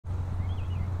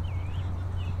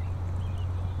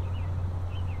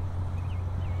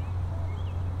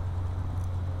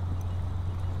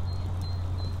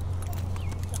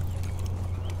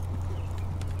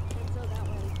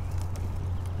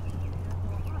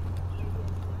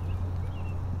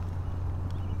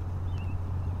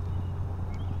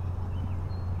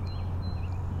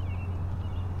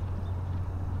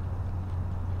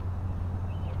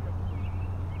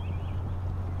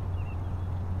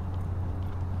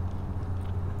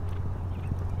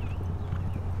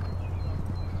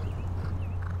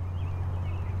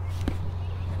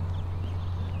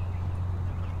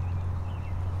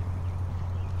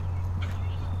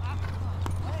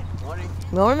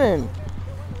Norman.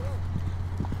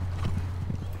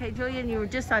 Okay, Julien, you were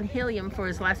just on Helium for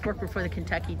his last work before the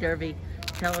Kentucky Derby.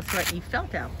 Tell us what you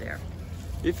felt out there.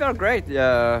 It felt great.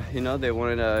 You know, they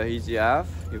wanted an easy half.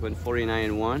 He went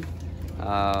 49-1.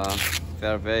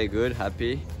 Felt very good,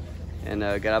 happy, and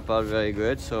got up out very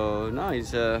good. So no,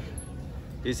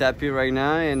 he's happy right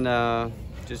now, and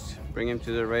just bring him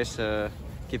to the race.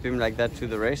 Keep him like that to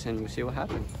the race, and we'll see what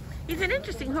happens. He's an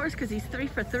interesting horse because he's 3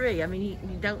 for 3. I mean, you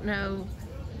don't know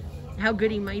how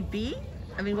good he might be.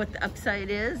 I mean, what the upside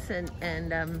is, and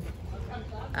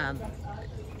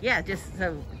yeah, just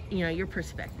so you know your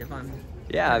perspective on.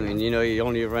 Yeah, I mean, you know, he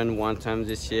only ran one time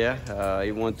this year.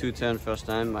 He won 2 turns first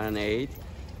time, ran 8,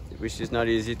 which is not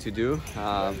easy to do.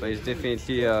 But he's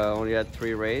definitely only had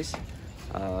 3 races.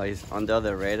 He's under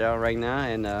the radar right now,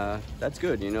 and that's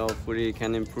good. You know, hopefully he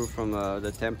can improve from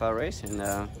the Tampa race and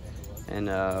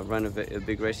run a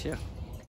big race here.